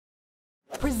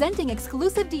presenting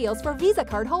exclusive deals for Visa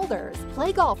card holders.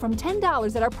 Play golf from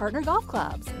 $10 at our partner golf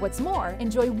clubs. What's more,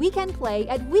 enjoy weekend play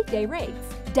at weekday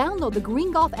rates. Download the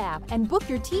Green Golf app and book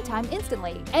your tee time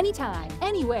instantly, anytime,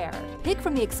 anywhere. Pick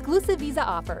from the exclusive Visa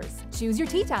offers. Choose your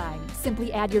tee time.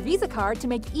 Simply add your Visa card to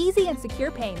make easy and secure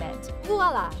payment.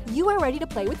 Voila! You are ready to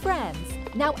play with friends.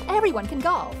 Now everyone can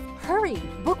golf. Hurry!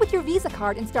 Book with your Visa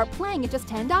card and start playing at just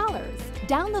 $10.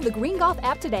 Download the Green Golf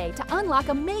app today to unlock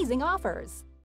amazing offers.